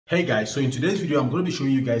Hey guys, so in today's video, I'm going to be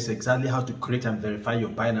showing you guys exactly how to create and verify your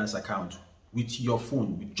Binance account with your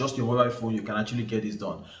phone. With just your mobile phone, you can actually get this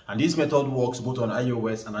done. And this method works both on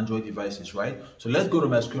iOS and Android devices, right? So let's go to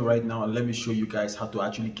my screen right now and let me show you guys how to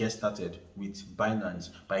actually get started with Binance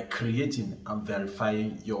by creating and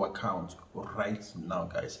verifying your account right now,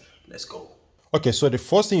 guys. Let's go. Okay, so the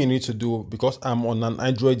first thing you need to do, because I'm on an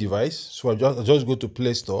Android device, so I just go to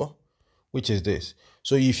Play Store, which is this.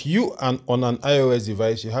 So if you are on an iOS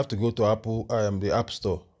device, you have to go to Apple, the App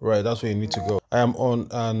Store, right? That's where you need to go. I am on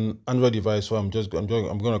an Android device, so I'm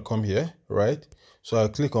gonna come here, right? So I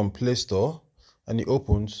click on Play Store, and it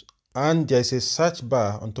opens, and there's a search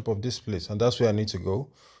bar on top of this place, and that's where I need to go.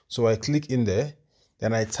 So I click in there,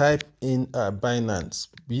 then I type in Binance,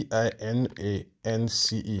 B-I-N-A-N-C-E,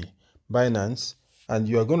 Binance, and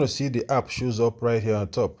you are gonna see the app shows up right here on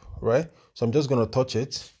top, right? So I'm just gonna touch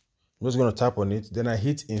it. I'm just going to tap on it. Then I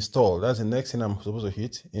hit install. That's the next thing I'm supposed to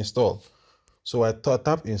hit, install. So I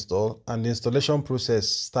tap install and the installation process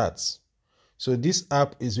starts. So this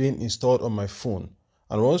app is being installed on my phone.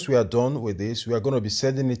 And once we are done with this, we are going to be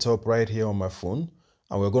setting it up right here on my phone.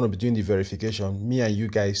 And we're going to be doing the verification, me and you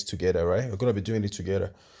guys together, right? We're going to be doing it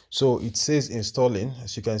together. So it says installing,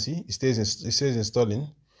 as you can see, it says installing.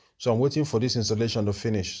 So I'm waiting for this installation to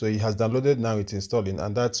finish. So it has downloaded, now it's installing.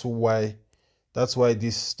 And that's why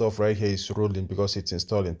this stuff right here is rolling, because it's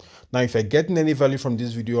installing. Now, if you're getting any value from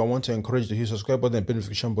this video, I want to encourage you to hit the subscribe button and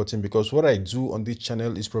notification button, because what I do on this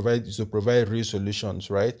channel is to provide real solutions,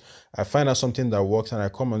 right? I find out something that works and I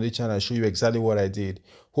come on this channel and show you exactly what I did,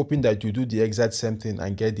 hoping that you do the exact same thing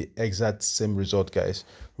and get the exact same result, guys,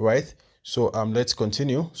 right? So let's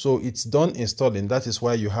continue. So it's done installing. That is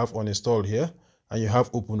why you have uninstall here and you have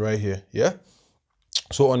open right here. Yeah.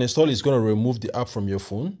 So uninstall is going to remove the app from your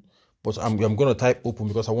phone. But I'm going to type open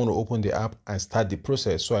because I want to open the app and start the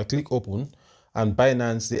process. So I click open, and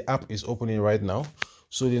Binance, the app is opening right now.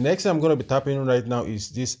 So the next thing I'm going to be tapping right now is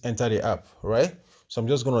this enter the app, right? So I'm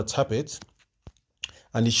just going to tap it,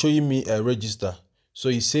 and it's showing me a register. So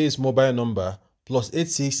it says mobile number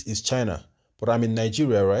 +86 is China, but I'm in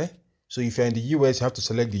Nigeria, right? So if you're in the US, you have to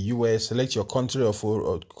select the US, select your country or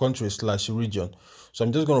country/region. So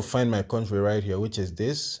I'm just going to find my country right here, which is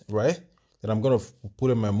this, right? Then I'm going to put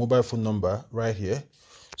in my mobile phone number right here.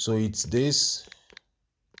 So it's this,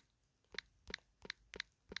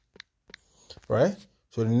 right?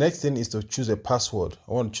 So the next thing is to choose a password.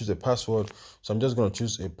 I want to choose a password. So I'm just going to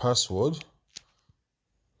choose a password.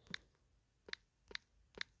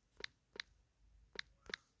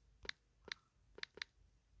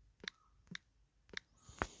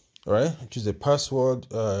 All right, choose a password.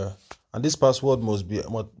 And this password must be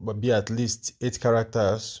at least 8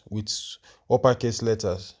 characters with uppercase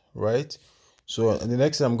letters, right? So the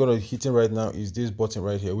next thing I'm going to hit right now is this button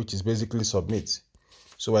right here, which is basically submit.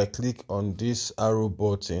 So I click on this arrow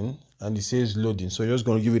button and it says loading. So you're just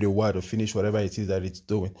going to give it a while to finish whatever it is that it's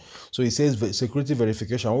doing. So it says security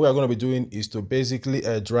verification. What we're going to be doing is to basically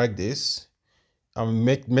drag this and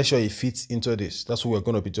make sure it fits into this. That's what we're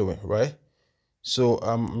going to be doing, right? So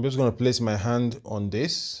I'm just going to place my hand on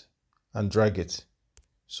this and drag it.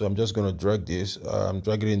 So I'm just going to drag this,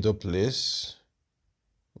 drag it into place,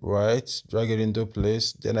 right? Drag it into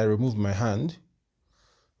place. Then I remove my hand,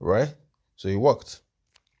 right? So it worked.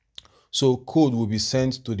 So code will be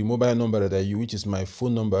sent to the mobile number that I use, which is my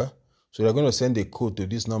phone number. So they're going to send a code to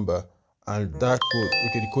this number, and that code,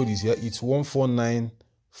 okay, the code is here. It's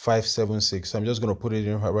 149576. So I'm just going to put it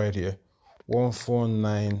in right here,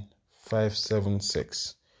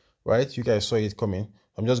 149576, right? You guys saw it coming.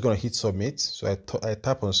 I'm just going to hit submit. So I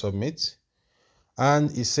tap on submit,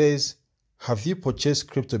 and it says, have you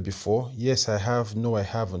purchased crypto before? Yes, I have. No, I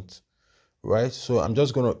haven't. Right. So I'm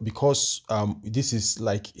just going to, because this is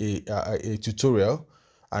like a tutorial,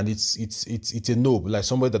 and it's a noob, like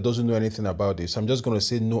somebody that doesn't know anything about this. So I'm just going to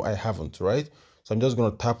say, no, I haven't. Right. So I'm just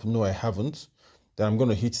going to tap no, I haven't. Then I'm going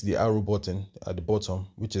to hit the arrow button at the bottom,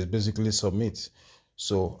 which is basically submit.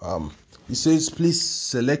 So it says, please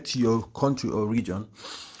select your country or region.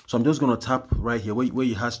 So I'm just going to tap right here where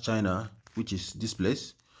it has China, which is this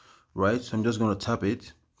place, right? So I'm just going to tap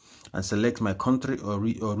it and select my country or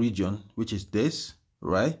region, which is this,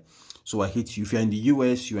 right? So I hit, if you're in the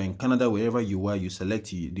US, you're in Canada, wherever you are, you select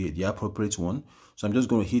the appropriate one. So I'm just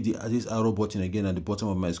going to hit this arrow button again at the bottom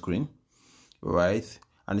of my screen, right?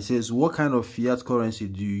 And it says, what kind of fiat currency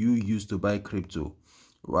do you use to buy crypto?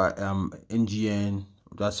 Right, NGN,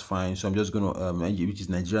 that's fine. So I'm just gonna which is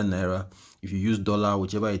Nigerian naira. If you use dollar,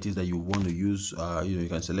 whichever it is that you want to use, you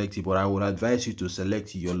can select it. But I would advise you to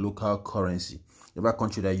select your local currency. Whatever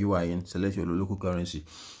country that you are in, select your local currency.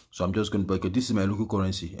 So I'm just going to, because this is my local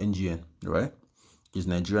currency, NGN, right? is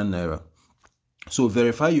Nigerian naira. So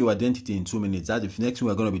verify your identity in 2 minutes. That's the next thing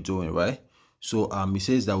we're going to be doing, right? So it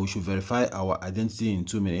says that we should verify our identity in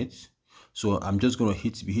 2 minutes. So I'm just going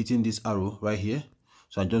to be hitting this arrow right here.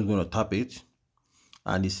 So I'm just going to tap it,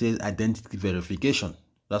 and it says identity verification.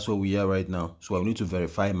 That's where we are right now. So I need to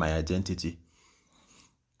verify my identity.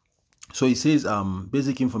 So it says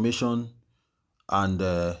basic information and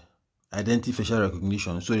identity facial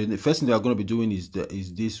recognition. So the first thing they are going to be doing is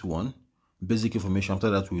this one, basic information. After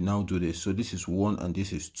that, we now do this. So this is 1 and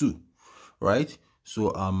this is 2, right?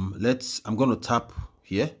 So I'm going to tap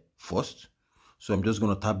here first. So I'm just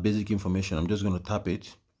going to tap basic information. I'm just going to tap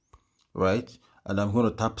it, right? And I'm going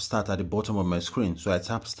to tap start at the bottom of my screen. So I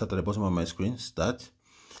tap start at the bottom of my screen, start.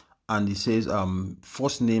 And it says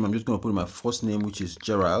first name. I'm just going to put in my first name, which is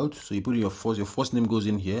Gerald. So you put in your first name goes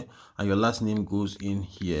in here, and your last name goes in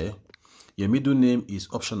here. Your middle name is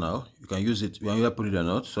optional. You can use it. You can either put it or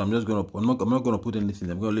not. So I'm not going to put anything.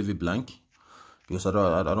 I'm going to leave it blank because I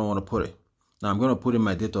don't want to put it. Now I'm going to put in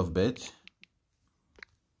my date of birth.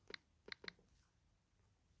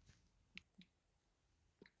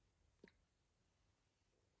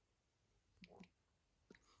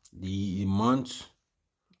 The month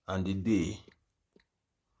and the day,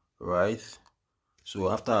 right?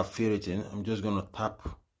 So after I fill it in, I'm just going to tap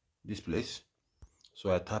this place.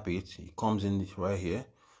 So I tap it, it comes in right here.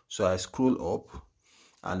 So I scroll up,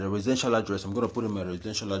 and the residential address, I'm going to put in my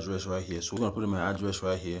residential address right here. So we're going to put in my address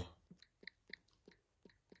right here.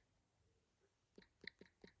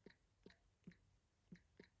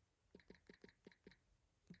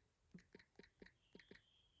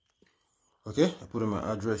 Okay, I put in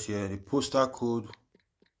my address here, the postal code,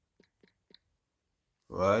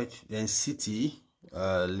 right? Then city,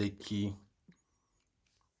 Lekki.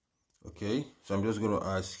 Okay, so I'm just going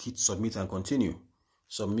to hit submit and continue.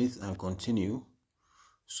 Submit and continue.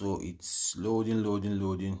 So it's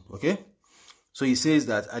loading. Okay, so it says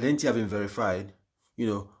that identity have been verified,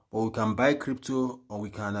 but we can buy crypto or we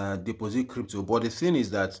can deposit crypto. But the thing is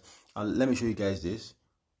that, let me show you guys this.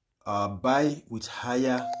 Buy with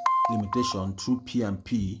higher limitation through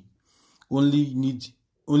P&P only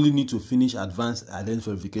need to finish advanced identity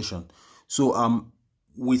verification. So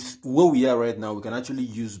with where we are right now, we can actually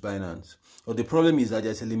use Binance. But the problem is that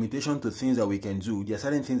there's a limitation to things that we can do. There are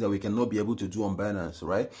certain things that we cannot be able to do on Binance,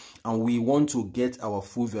 right? And we want to get our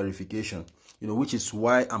full verification, which is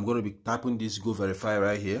why I'm going to be tapping this Go Verify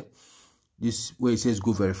right here. This where it says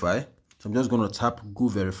Go Verify. So I'm just going to tap Go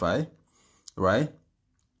Verify, right?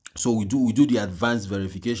 So we do the advanced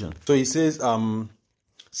verification. So it says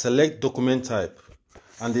select document type,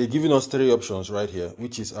 and they're giving us 3 options right here,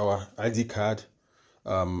 which is our ID card,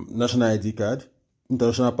 national ID card,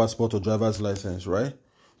 international passport, or driver's license, right?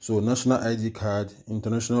 So national ID card,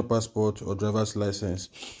 international passport, or driver's license.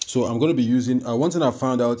 So I'm going to be using one thing I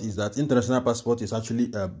found out is that international passport is actually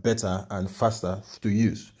better and faster to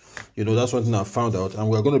use. That's one thing I found out, and I'm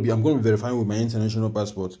going to be verifying with my international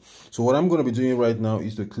passport. So what I'm going to be doing right now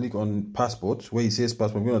is to click on passport where it says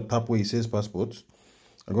passport. I'm going to tap where it says passport.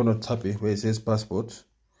 I'm going to tap it where it says passport,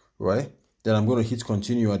 right? Then I'm going to hit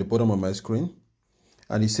continue at the bottom of my screen,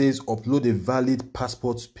 and it says upload a valid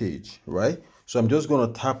passport page, right? So I'm just going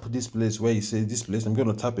to tap this place where it says this place. I'm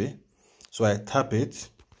going to tap it. So I tap it,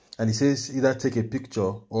 and it says either take a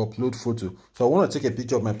picture or upload photo. So I want to take a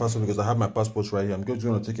picture of my passport because I have my passport right here. I'm just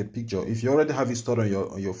going to take a picture. If you already have it stored on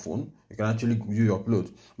your phone, you can actually do your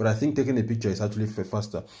upload. But I think taking a picture is actually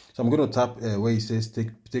faster. So I'm going to tap where it says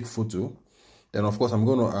take photo. Then of course I'm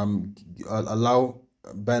going to allow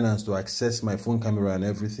Binance to access my phone camera and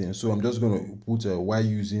everything. So I'm just going to put while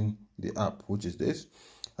using the app, which is this,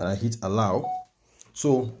 and I hit allow.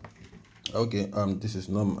 So okay, this is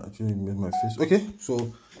not actually my face. Okay,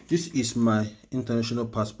 so this is my international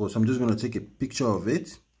passport. So I'm just going to take a picture of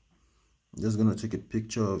it. I'm just going to take a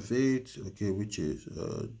picture of it. Okay, which is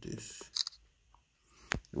this,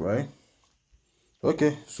 right?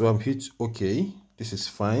 Okay, so I'm hit okay. This is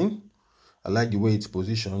fine. I like the way it's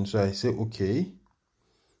positioned, so I say okay,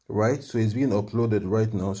 right? So it's being uploaded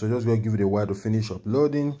right now. So just going to give it a while to finish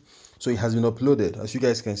uploading. So it has been uploaded, as you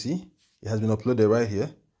guys can see. It has been uploaded right here.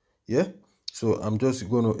 Yeah. So I'm just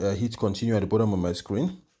going to hit continue at the bottom of my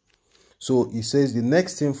screen. So it says the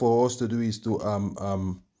next thing for us to do is to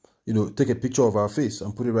take a picture of our face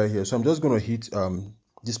and put it right here. So I'm just going to hit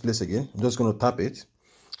this place again. I'm just going to tap it.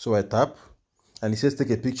 So I tap, and it says take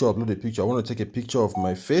a picture, upload a picture. I want to take a picture of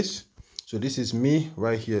my face. So this is me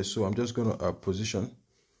right here. So I'm just going to position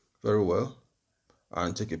very well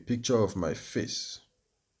and take a picture of my face.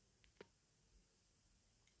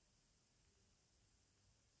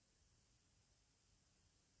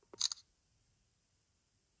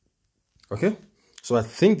 Okay, So I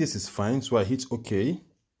think this is fine. So I hit OK.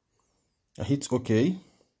 I hit OK.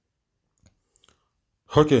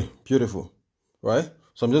 Okay, beautiful, right?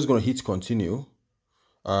 So I'm just going to hit continue.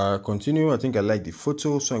 Continue. I think I like the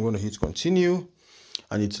photo, so I'm going to hit continue,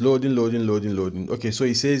 and it's loading. Okay, so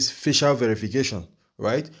it says facial verification,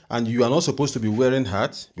 right? And you are not supposed to be wearing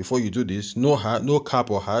hat before you do this. No hat, no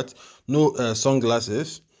cap or hat, no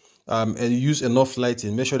sunglasses. And use enough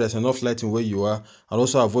lighting. Make sure there's enough lighting where you are, and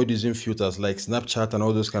also avoid using filters like Snapchat and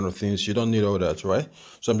all those kind of things. You don't need all that, right?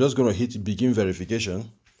 So I'm just going to hit begin verification.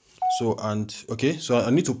 So, and okay, so I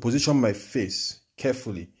need to position my face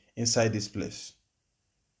carefully inside this place.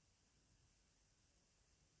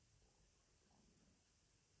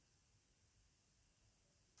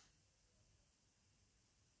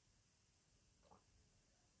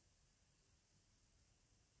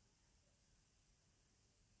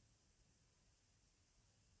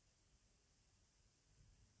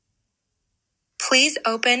 Please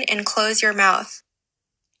open and close your mouth.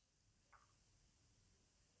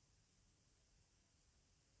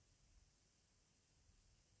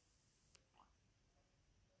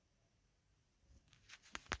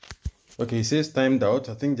 Okay, it says timed out.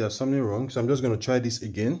 I think there's something wrong, so I'm just going to try this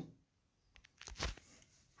again.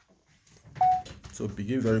 So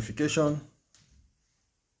begin verification.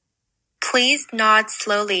 Please nod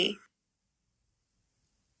slowly.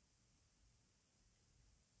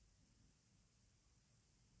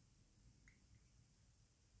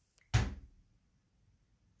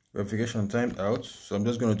 Verification timed out. So I'm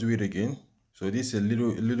just going to do it again. So this is a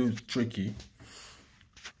little tricky.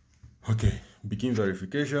 Okay, begin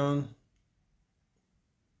verification.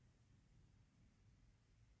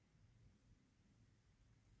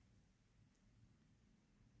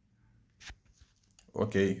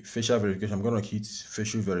 Okay, facial verification. I'm going to hit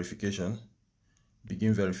facial verification.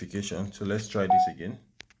 Begin verification. So let's try this again.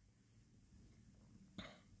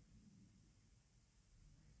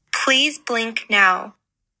 Please blink now.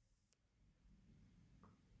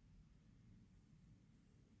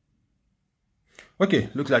 Okay,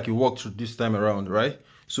 looks like it worked this time around, right?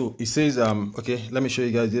 So it says, okay, let me show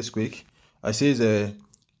you guys this quick. It says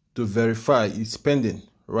to verify, it's pending,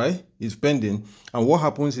 right? It's pending. And what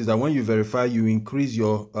happens is that when you verify, you increase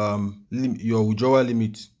your withdrawal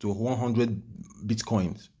limit to 100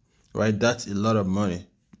 Bitcoins, right? That's a lot of money.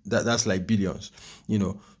 That's like billions, you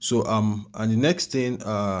know. So and the next thing,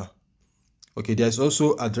 okay, there's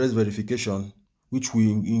also address verification, which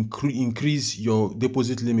will increase your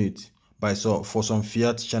deposit limit by for some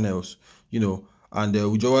fiat channels, you know, and the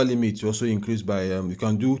withdrawal limit also increased by you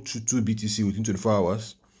can do two BTC within 24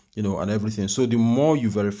 hours, you know, and everything. So the more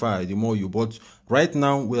you verify, the more you bought. Right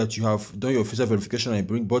now, that you have done your official verification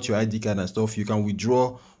and bought your ID card and stuff, you can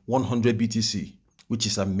withdraw 100 BTC, which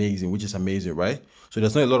is amazing, right? So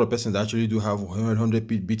there's not a lot of persons that actually do have 100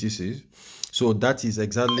 BTCs. So that is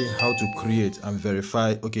exactly how to create and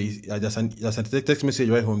verify. Okay, there's a text message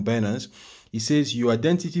right from Binance. It says your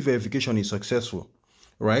identity verification is successful,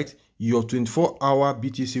 right? Your 24-hour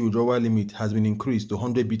BTC withdrawal limit has been increased to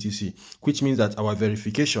 100 BTC, which means that our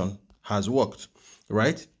verification has worked,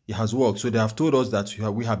 right? It has worked. So they have told us that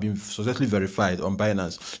we have been successfully verified on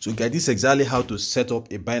Binance. So guys, this is exactly how to set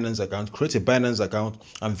up a Binance account, create a Binance account,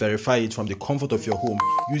 and verify it from the comfort of your home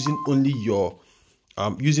using only your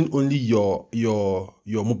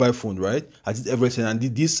mobile phone, right? I did everything, and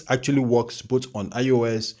this actually works both on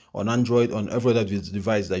iOS, on Android, on every other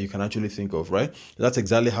device that you can actually think of, right? That's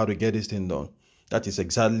exactly how to get this thing done. That is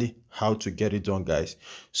exactly how to get it done, guys.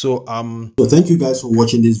 So thank you guys for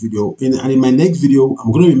watching this video. And in my next video,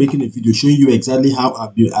 I'm going to be making a video showing you exactly how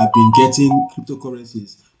I've been getting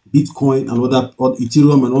cryptocurrencies, Bitcoin and other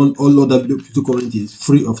Ethereum and all other cryptocurrencies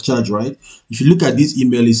free of charge, right? If you look at this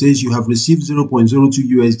email, it says you have received 0.02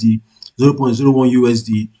 USD, 0.01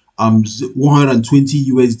 USD, 120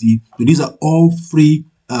 USD. So these are all free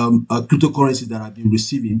cryptocurrencies that I've been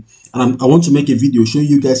receiving, and I want to make a video showing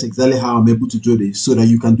you guys exactly how I'm able to do this so that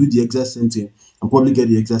you can do the exact same thing and probably get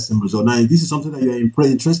the exact same result. Now, if this is something that you are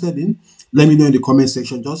interested in, let me know in the comment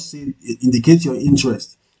section. Just say, indicate your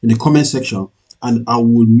interest in the comment section, and I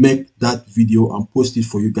will make that video and post it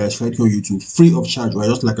for you guys right here on YouTube, free of charge, right?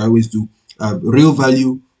 Just like I always do, real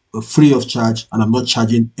value, free of charge, and I'm not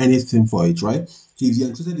charging anything for it, right? So if you're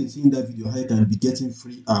interested in seeing that video, how you can be getting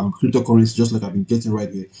free cryptocurrency just like I've been getting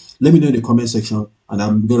right here, let me know in the comment section, and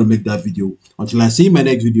I'm gonna make that video. Until I see you in my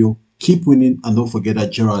next video, keep winning, and don't forget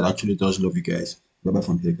that Gerald actually does love you guys. Bye bye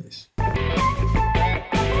from here, guys.